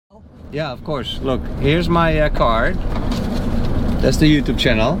Yeah, of course. Look, here's my card. That's the YouTube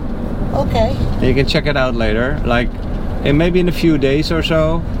channel. Okay. You can check it out later, like maybe in a few days or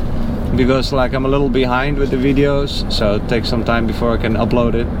so, because like I'm a little behind with the videos, so it takes some time before I can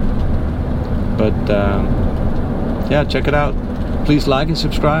upload it. But yeah, check it out. Please like and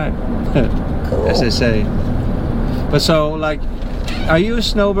subscribe. Cool. As they say. But so, like, are you a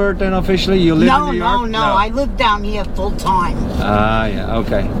snowbird then officially? You live in New York? No. I live down here full time. Ah, yeah,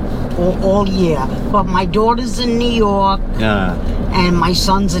 okay. All year. But my daughter's in New York. Yeah. And my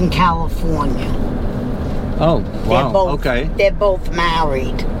son's in California. Oh, wow, okay. They're both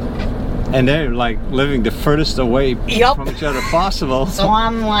married. And they're like living the furthest away from each other possible. So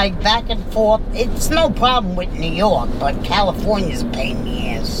I'm like back and forth. It's no problem with New York, but California's a pain in the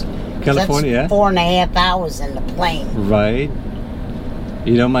ass. California? That's 4.5 hours in the plane. Right.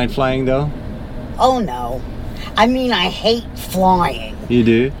 You don't mind flying though? Oh no. I mean, I hate flying. You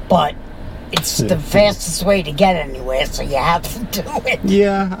do? But it's the fastest way to get anywhere, so you have to do it.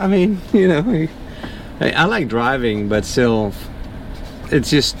 Yeah, I mean, you know, I like driving, but still, it's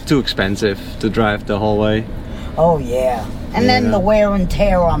just too expensive to drive the whole way. Oh yeah. And then the wear and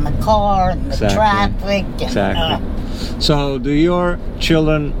tear on the car and the traffic. And, exactly. So, do your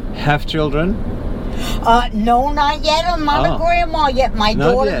children have children? No, not yet. I'm not a grandma yet. My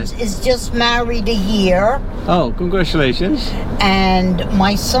daughter is just married a year. Oh, congratulations. And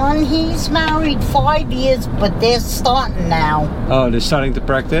my son, he's married 5 years, but they're starting now. Oh, they're starting to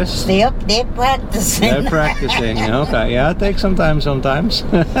practice? Yep, they're practicing. They're practicing, okay. Yeah, it takes some time sometimes.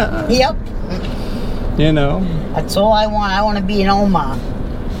 Yep. You know. That's all I want. I want to be an Oma.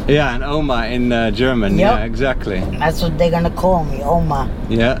 Yeah, an Oma in German. Yep. Yeah, exactly. That's what they're going to call me, Oma.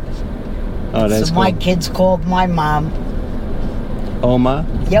 Yeah. Oh, that's so cool. my kids called my mom Oma?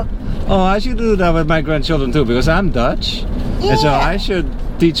 Yep. Oh, I should do that with my grandchildren too, because I'm Dutch. Yeah. And so I should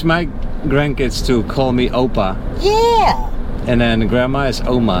teach my grandkids to call me Opa. Yeah. And then grandma is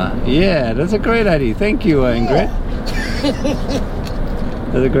Oma. Yeah, that's a great idea. Thank you, Ingrid.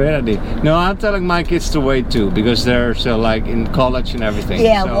 That's a great idea. No, I'm telling my kids to wait too, because they're still like in college and everything.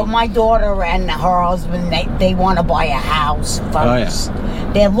 Yeah, so. well, my daughter and her husband, they want to buy a house first. Oh,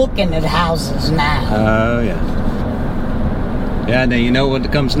 yeah. They're looking at houses now. Oh, yeah. Yeah, then you know what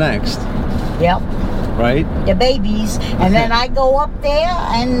comes next. Yep. Right? The babies. And then I go up there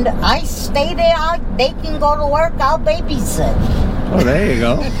and I stay there. They can go to work. I'll babysit. Oh, there you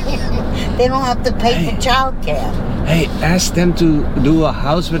go. They don't have to pay for childcare. Hey, ask them to do a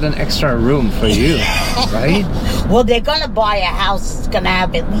house with an extra room for you, right? Well, they're going to buy a house that's going to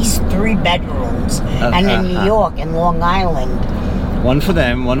have at least 3 bedrooms. And in New York and Long Island. One for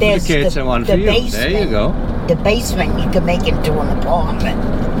them, one for the kids, and one for you. There you go. The basement you can make into an apartment.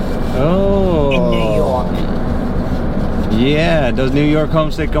 Oh. In New York. Yeah, those New York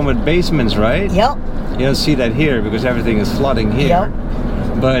homes, they come with basements, right? Yep. You don't see that here because everything is flooding here. Yep.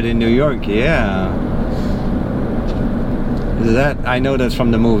 But in New York, yeah. That I know that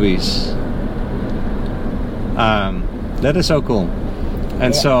from the movies. That is so cool.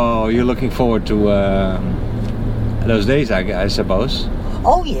 And so you're looking forward to those days, I suppose.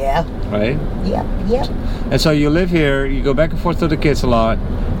 Oh yeah. Right? Yep, yep. And so you live here, you go back and forth to the kids a lot.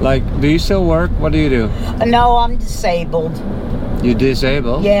 Like, do you still work? What do you do? No, I'm disabled. You're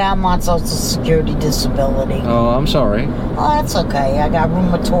disabled? Yeah, I'm on Social Security disability. Oh, I'm sorry. Oh, that's okay. I got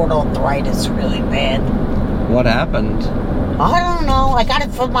rheumatoid arthritis really bad. What happened? I don't know. I got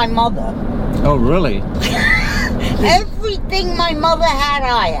it from my mother. Oh, really? Everything my mother had,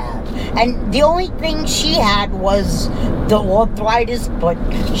 I have. And the only thing she had was the arthritis, but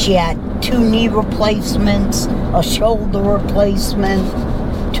she had 2 knee replacements, a shoulder replacement,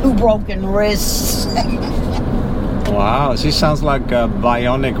 2 broken wrists. Wow, she sounds like a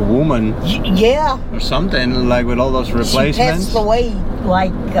bionic woman. Yeah. Or something, like with all those replacements. She passed away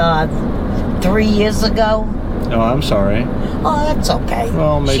like 3 years ago. Oh, I'm sorry. Oh, that's okay.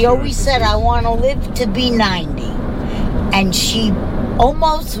 Well, she always said, I want to live to be 90. And she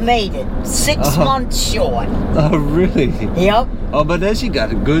almost made it. 6 months short. Oh, really? Yep. Oh, but then she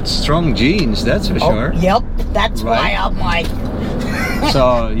got good, strong genes, that's for sure. Yep. That's why I'm like...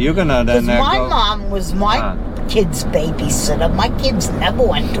 So, you're gonna then my mom was my kid's babysitter. My kids never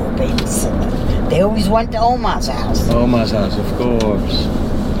went to a babysitter. They always went to Oma's house. Oma's house, of course.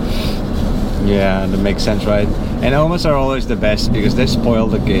 Yeah, that makes sense, right? And Omas are always the best because they spoil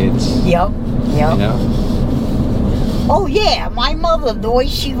the kids. Yep, yep. You know? Oh yeah, my mother, the way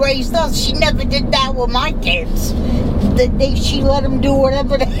she raised us, she never did that with my kids. She let them do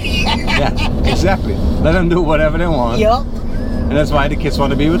whatever they... Yeah, exactly. Let them do whatever they want. Yep. And that's why the kids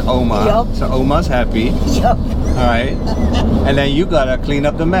want to be with Oma. Yep. So Oma's happy. Yep. All right. And then you gotta clean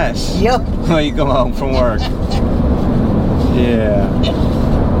up the mess. Yep. When you come home from work. Yeah.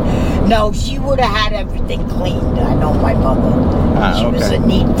 No, she would have had everything cleaned. I know my mother. She was okay. a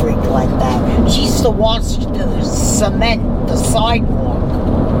neat freak like that. She used to wash the cement, the sidewalk.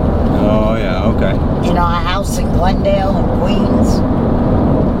 Oh yeah. Okay. In our house in Glendale in Queens.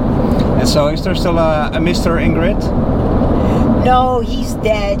 And so, is there still a Mr. Ingrid? No, he's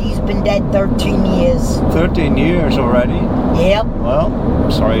dead. He's been dead 13 years. 13 years already. Yep. Well,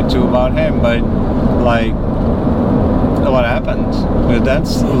 I'm sorry too about him, but like, what happened?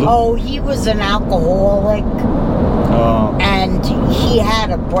 That's. Oh, he was an alcoholic. Oh. And he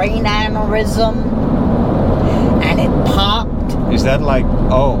had a brain aneurysm. And it popped. Is that like?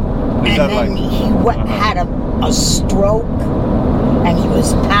 Oh. Is And that then like? he had a stroke. And he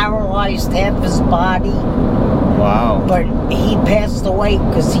was paralyzed half his body. Wow. But he passed away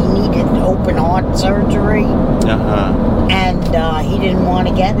because he needed open heart surgery. And he didn't want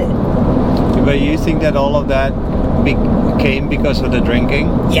to get it. But you think that all of that came because of the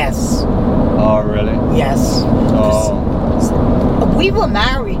drinking? Yes. Oh, really? Yes. Oh. We were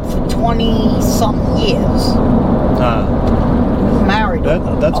married for 20-something years. We were married.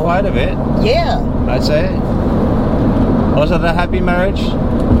 That's quite a bit. Yeah. I'd say. Was it a happy marriage?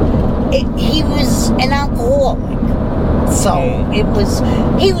 He was an alcoholic. So he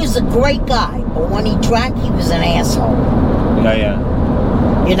was a great guy. But when he drank, he was an asshole. Yeah.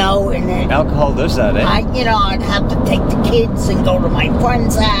 You know, and then Alcohol does that, eh? I'd have to take the kids and go to my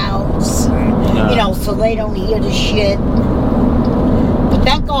friend's house, so they don't hear the shit. But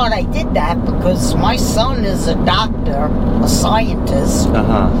thank God I did that because my son is a doctor, a scientist,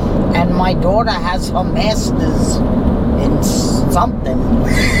 and my daughter has her master's in something.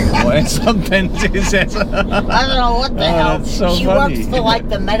 What? Something she says. I don't know what the hell. That's so she funny. works for like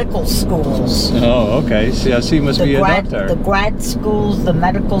the medical schools. Oh, okay. She must be a doctor. The grad schools, the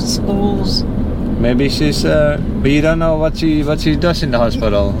medical schools. Maybe she's. But you don't know what she does in the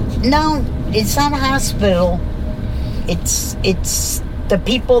hospital. No, it's not a hospital. It's the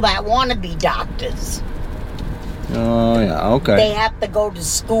people that want to be doctors. Oh yeah, okay. They have to go to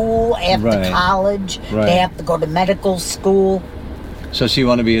school after college. Right. They have to go to medical school. So she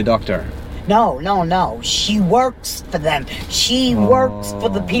want to be a doctor? No. She works for them. She works for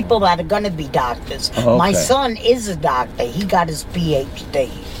the people that are going to be doctors. Okay. My son is a doctor. He got his PhD.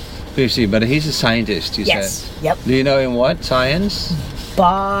 PhD, but he's a scientist, you said? Yep. Do you know in what? Science?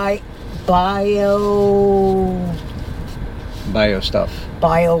 Bio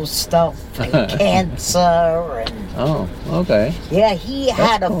stuff and cancer and oh, okay. yeah, he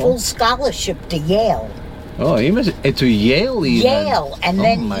had cool. a full scholarship to Yale. Oh, he must to Yale even. Yale, and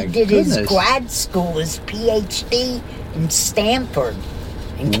then he did his goodness. grad school, his PhD in Stanford,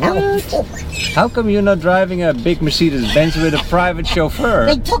 in California. How come you're not driving a big Mercedes-Benz with a private chauffeur?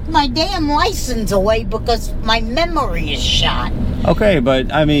 They took my damn license away because my memory is shot. Okay,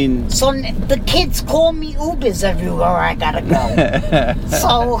 but I mean... So the kids call me Ubers everywhere I gotta go.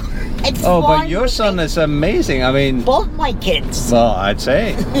 So it's Oh, fine but your with son me. is amazing. I mean... Both my kids. Well, I'd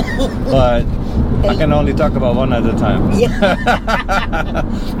say. But I can only talk about one at a time. Yeah.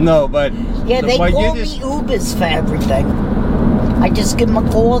 No, but... Yeah, they but call you me just- Ubers for everything. I just give them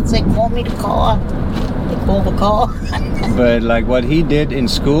a call, they call me the car. They call the car. But like what he did in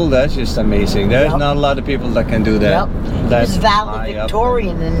school, that's just amazing. There's not a lot of people that can do that. Yep. He That's was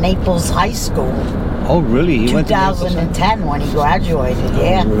valedictorian in Naples High School. Oh, really? He went to Naples? 2010 when he graduated,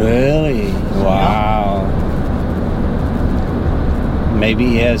 yeah. Really? Wow. Maybe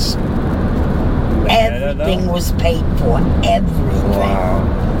he has... Everything was paid for. Everything. Wow.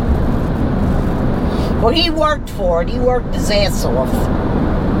 Well, he worked for it. He worked his ass off.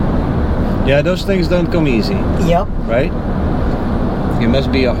 Yeah, those things don't come easy, Yep. right? You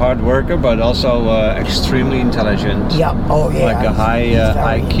must be a hard worker, but also extremely intelligent. Yep. Oh, yeah. Like a high He's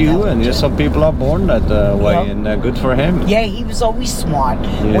very IQ, and just some people are born that way, Yep. and good for him. Yeah, he was always smart.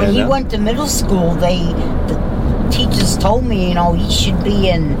 Yeah, When he no? went to middle school, the teachers told me, he should be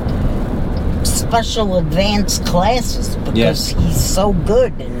in special advanced classes because he's so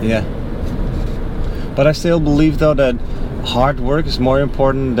good. And Yeah. But I still believe, though, that hard work is more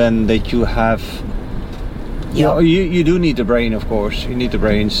important than that you have... You do need the brain, of course. You need the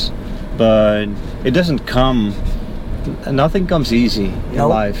brains. But it doesn't come... Nothing comes easy in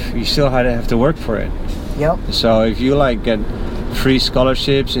life. You still have to work for it. Yep. So if you get free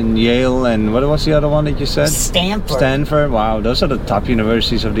scholarships in Yale and what was the other one that you said? Stanford. Wow, those are the top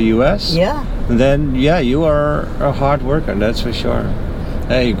universities of the U.S. Yeah. Then you are a hard worker, that's for sure.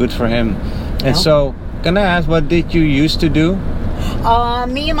 Hey, good for him. And so, can I ask, what did you used to do?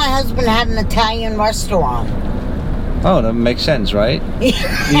 Me and my husband had an Italian restaurant. Oh, that makes sense, right?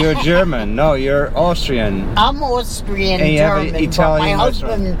 You're German. No, you're Austrian. I'm Austrian, And you have German, an Italian but my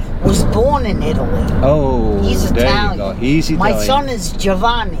husband was born in Italy. Oh, He's there Italian. you go. He's Italian. My son is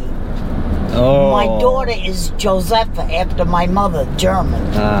Giovanni. Oh. My daughter is Josepha, after my mother, German.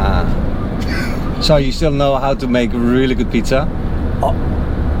 Ah. So you still know how to make really good pizza?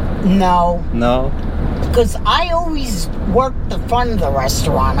 No, No? because I always worked the front of the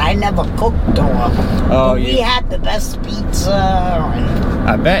restaurant. I never cooked or. Oh, but we yeah. had the best pizza. And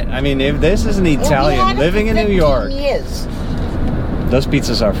I bet. I mean, if this is an Italian we had it living for in New 15 York, years. those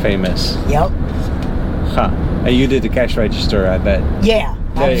pizzas are famous. Yep. Huh. And you did the cash register, I bet. Yeah.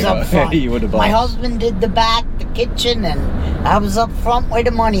 There I was you up go. front. You were the My boss. husband did the back, the kitchen, and I was up front where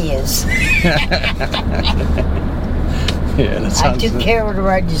the money is. Yeah, that I sounds took care of the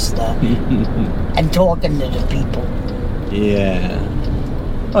register and talking to the people. Yeah.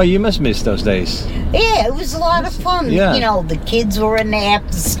 Oh, you must miss those days. Yeah, it was a lot of fun. Yeah. You know, the kids were in there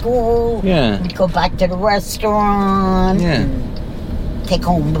after school. Yeah. We'd go back to the restaurant. Yeah. And take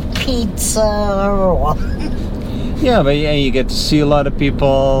home the pizza. Or Yeah, but yeah, you get to see a lot of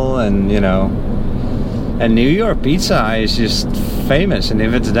people, and you know, and New York pizza is just famous. And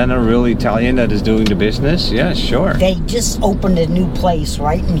if it's then a real Italian that is doing the business, yeah, sure. they just opened a new place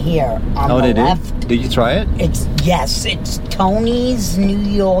right in here on Oh, the they left. did? Did you try it? It's Tony's New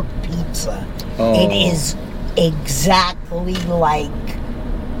York Pizza. Oh. It is exactly like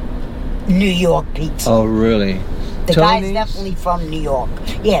New York pizza. Oh, really? The guy's Tony's? definitely from New York.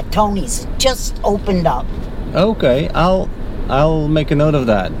 Yeah, Tony's just opened up. Okay, I'll make a note of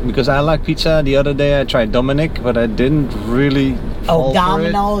that because I like pizza. The other day I tried Dominic, but I didn't really. fall for it.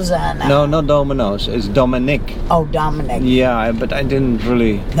 Domino's and No, not Domino's. It's Dominic. Dominic. Yeah, but I didn't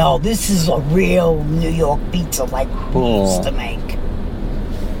really. No, this is a real New York pizza like we Cool. used to make.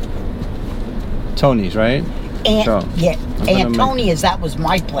 Tony's, right? And So, yeah, I'm gonna and make- Tony's, that was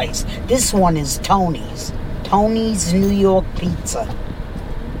my place. This one is Tony's. Tony's New York Pizza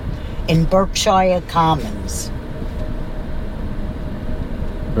in Berkshire Commons.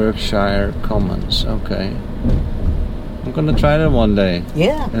 Berkshire Commons. Okay. I'm gonna try that one day,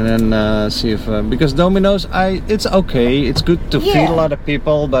 Yeah. and then see if because Domino's, it's okay. It's good to feed Yeah. a lot of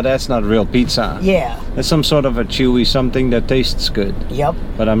people, but that's not real pizza. Yeah. It's some sort of a chewy something that tastes good, Yep.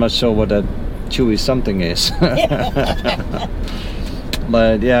 but I'm not sure what that chewy something is.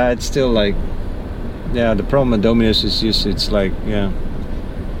 But yeah, it's still like, yeah. The problem with Domino's is just it's like, yeah.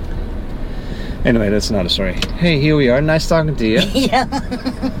 Anyway, that's another story. Hey, here we are. Nice talking to you. Yeah.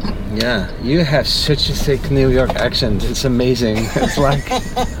 Yeah, you have such a thick New York accent. It's amazing. It's like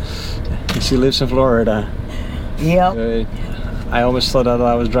she lives in Florida. Yep. I almost thought that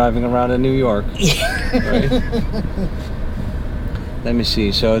I was driving around in New York. Right? Let me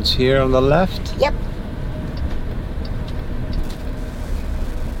see. So it's here on the left. Yep.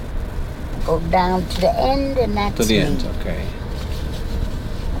 Go down to the end, and that's To the me. end. Okay.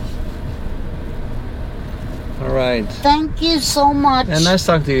 All right. Thank you so much. And nice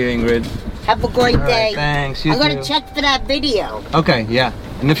talking to you, Ingrid. Have a great All day. right, thanks. You I'm gonna too. check for that video. Okay. Yeah.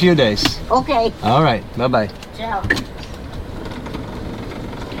 In a few days. Okay. All right. Bye bye. Ciao.